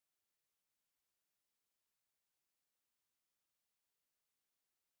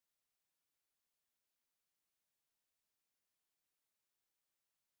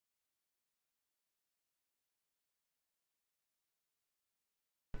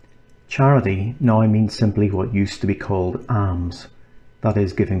Charity now means simply what used to be called alms, that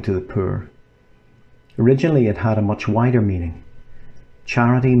is, giving to the poor. Originally it had a much wider meaning.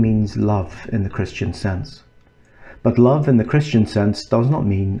 Charity means love in the Christian sense. But love in the Christian sense does not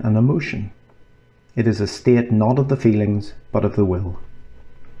mean an emotion. It is a state not of the feelings, but of the will.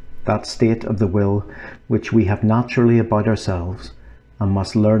 That state of the will which we have naturally about ourselves and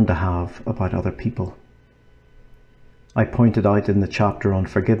must learn to have about other people. I pointed out in the chapter on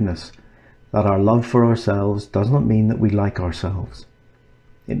forgiveness that our love for ourselves does not mean that we like ourselves.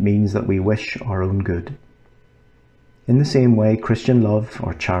 It means that we wish our own good. In the same way, Christian love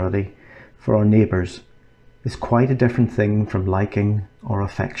or charity for our neighbours is quite a different thing from liking or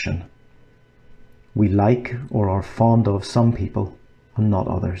affection. We like or are fond of some people and not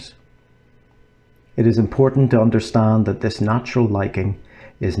others. It is important to understand that this natural liking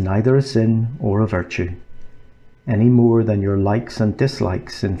is neither a sin or a virtue, any more than your likes and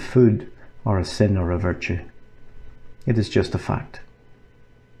dislikes in food are a sin or a virtue. It is just a fact.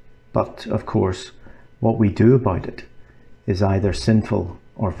 But, of course, what we do about it is either sinful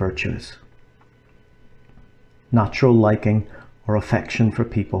or virtuous. Natural liking or affection for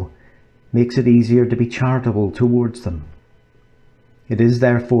people makes it easier to be charitable towards them. It is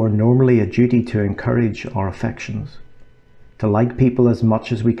therefore normally a duty to encourage our affections, to like people as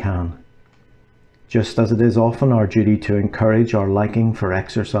much as we can, just as it is often our duty to encourage our liking for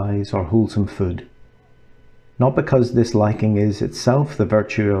exercise or wholesome food. Not because this liking is itself the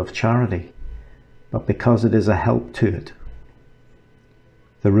virtue of charity, but because it is a help to it.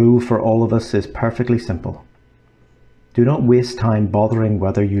 The rule for all of us is perfectly simple. Do not waste time bothering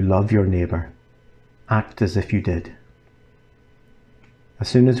whether you love your neighbour. Act as if you did. As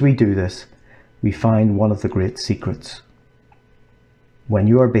soon as we do this, we find one of the great secrets. When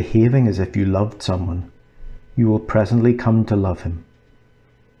you are behaving as if you loved someone, you will presently come to love him.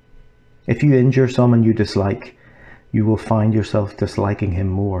 If you injure someone you dislike, you will find yourself disliking him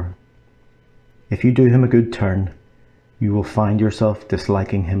more. If you do him a good turn, you will find yourself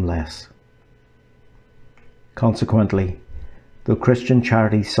disliking him less. Consequently, though Christian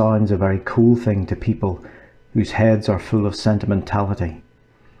charity sounds a very cool thing to people whose heads are full of sentimentality,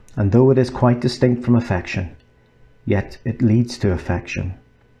 and though it is quite distinct from affection, yet it leads to affection.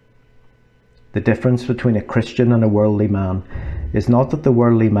 The difference between a Christian and a worldly man is not that the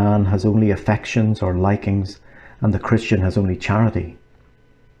worldly man has only affections or likings and the Christian has only charity.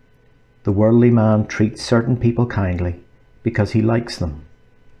 The worldly man treats certain people kindly because he likes them.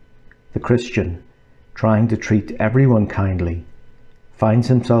 The Christian, trying to treat everyone kindly, finds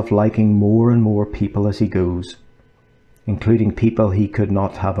himself liking more and more people as he goes, including people he could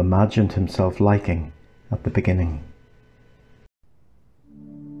not have imagined himself liking at the beginning.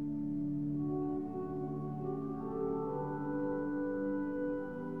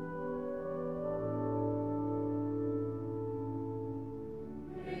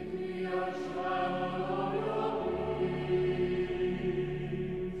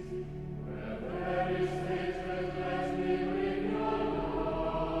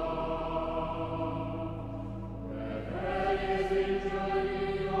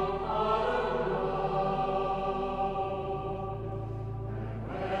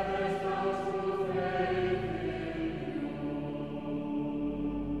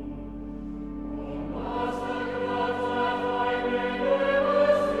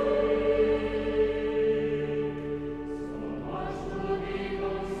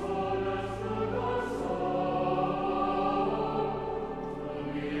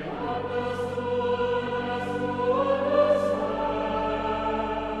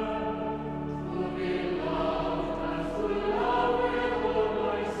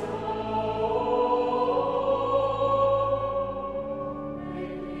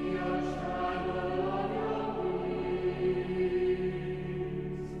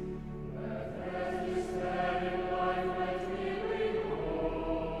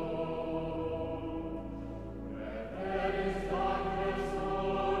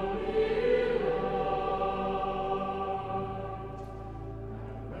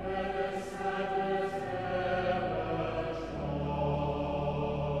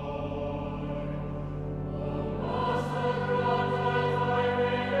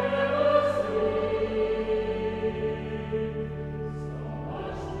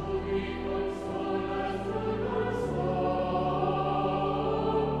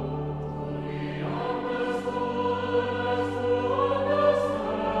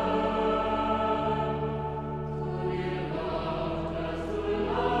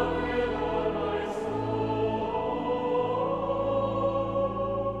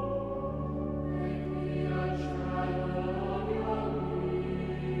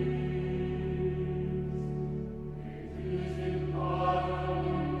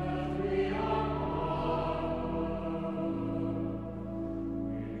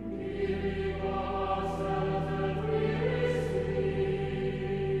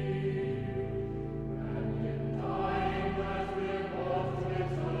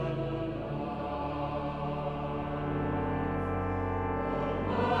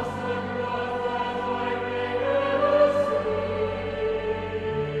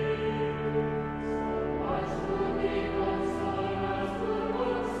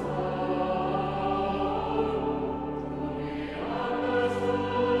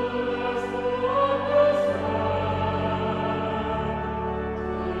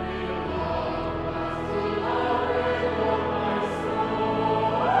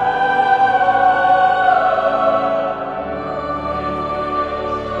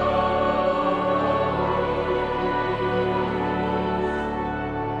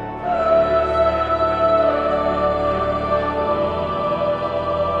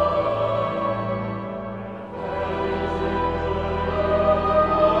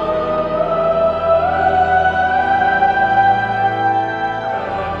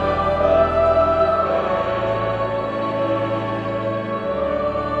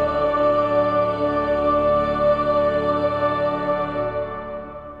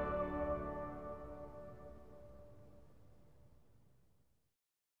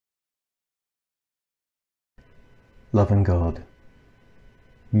 Loving God,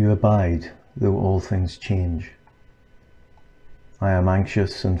 you abide though all things change. I am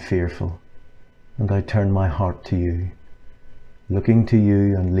anxious and fearful, and I turn my heart to you, looking to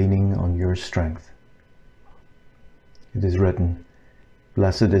you and leaning on your strength. It is written,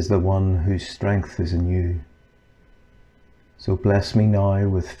 "Blessed is the one whose strength is in you." So bless me now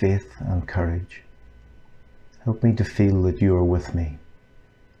with faith and courage. Help me to feel that you are with me,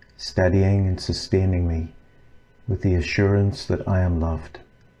 steadying and sustaining me with the assurance that I am loved.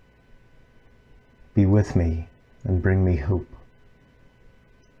 Be with me and bring me hope,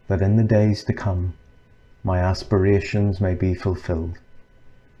 that in the days to come my aspirations may be fulfilled,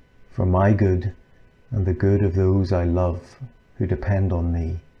 for my good and the good of those I love who depend on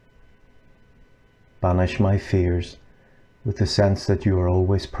me. Banish my fears with the sense that you are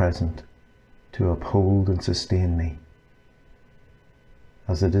always present to uphold and sustain me.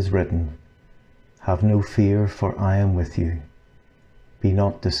 As it is written, "Have no fear, for I am with you. Be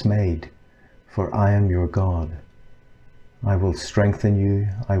not dismayed, for I am your God. I will strengthen you,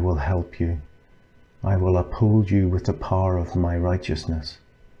 I will help you. I will uphold you with the power of my righteousness."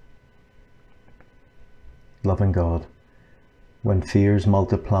 Loving God, when fears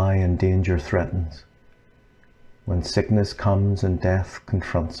multiply and danger threatens, when sickness comes and death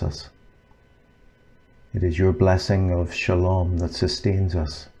confronts us, it is your blessing of shalom that sustains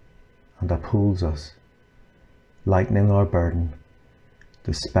us and upholds us, lightening our burden,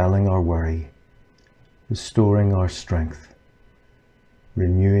 dispelling our worry, restoring our strength,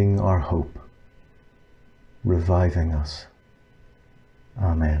 renewing our hope, reviving us.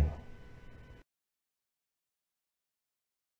 Amen.